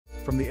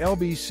From the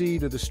LBC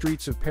to the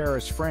streets of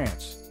Paris,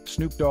 France,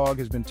 Snoop Dogg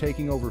has been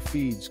taking over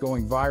feeds,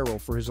 going viral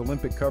for his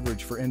Olympic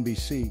coverage for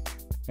NBC,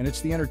 and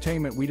it's the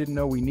entertainment we didn't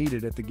know we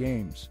needed at the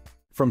Games.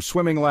 From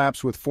swimming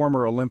laps with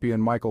former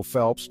Olympian Michael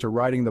Phelps to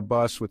riding the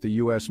bus with the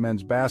U.S.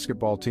 men's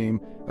basketball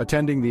team,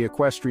 attending the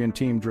equestrian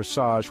team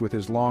dressage with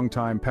his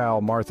longtime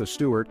pal Martha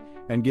Stewart,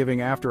 and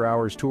giving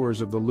after-hours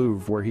tours of the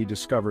Louvre where he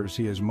discovers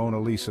he is Mona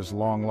Lisa's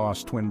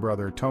long-lost twin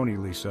brother Tony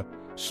Lisa,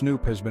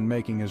 Snoop has been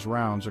making his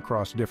rounds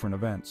across different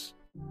events.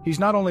 He's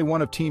not only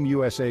one of Team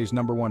USA's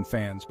 #1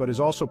 fans, but is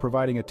also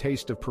providing a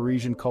taste of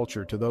Parisian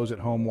culture to those at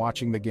home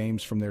watching the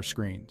Games from their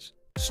screens.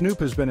 Snoop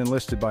has been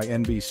enlisted by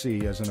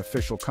NBC as an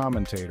official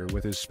commentator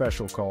with his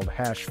special called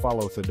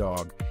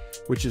 #FollowTheDog,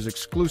 which is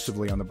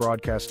exclusively on the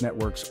broadcast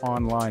network's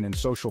online and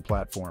social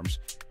platforms,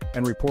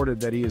 and reported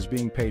that he is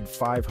being paid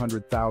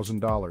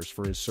 $500,000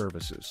 for his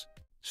services.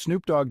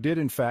 Snoop Dogg did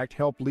in fact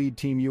help lead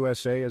Team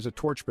USA as a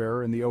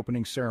torchbearer in the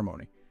opening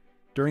ceremony.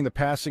 During the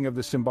passing of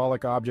the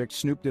symbolic object,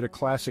 Snoop did a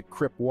classic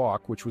Crip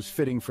walk, which was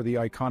fitting for the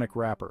iconic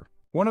rapper.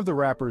 One of the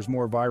rapper's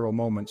more viral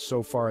moments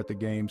so far at the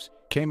Games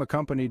came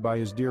accompanied by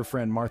his dear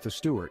friend Martha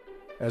Stewart,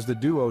 as the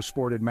duo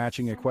sported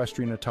matching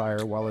equestrian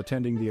attire while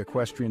attending the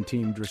equestrian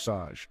team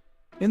dressage.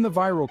 In the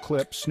viral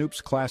clip, Snoop's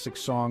classic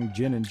song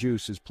Gin and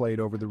Juice is played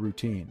over the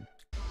routine.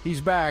 He's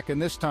back, and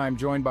this time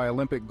joined by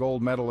Olympic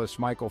gold medalist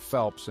Michael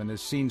Phelps, and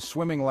is seen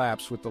swimming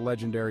laps with the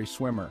legendary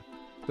swimmer.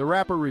 The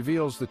rapper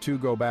reveals the two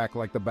go back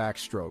like the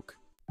backstroke.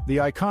 The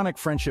iconic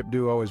friendship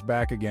duo is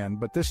back again,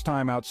 but this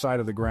time outside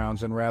of the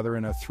grounds and rather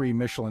in a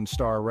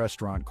 3-Michelin-star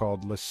restaurant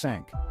called Le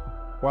Cinq.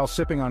 While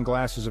sipping on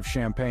glasses of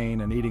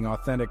champagne and eating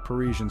authentic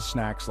Parisian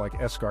snacks like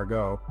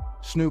escargot,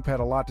 Snoop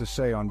had a lot to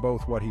say on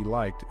both what he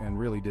liked and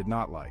really did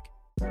not like.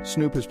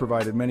 Snoop has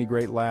provided many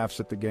great laughs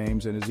at the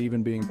Games and is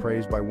even being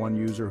praised by one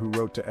user who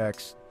wrote to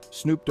X,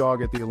 "Snoop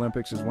Dogg at the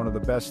Olympics is one of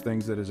the best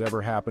things that has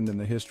ever happened in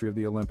the history of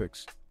the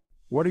Olympics."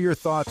 What are your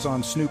thoughts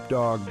on Snoop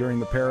Dogg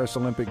during the Paris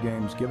Olympic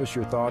Games? Give us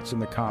your thoughts in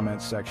the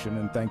comments section,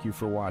 and thank you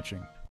for watching.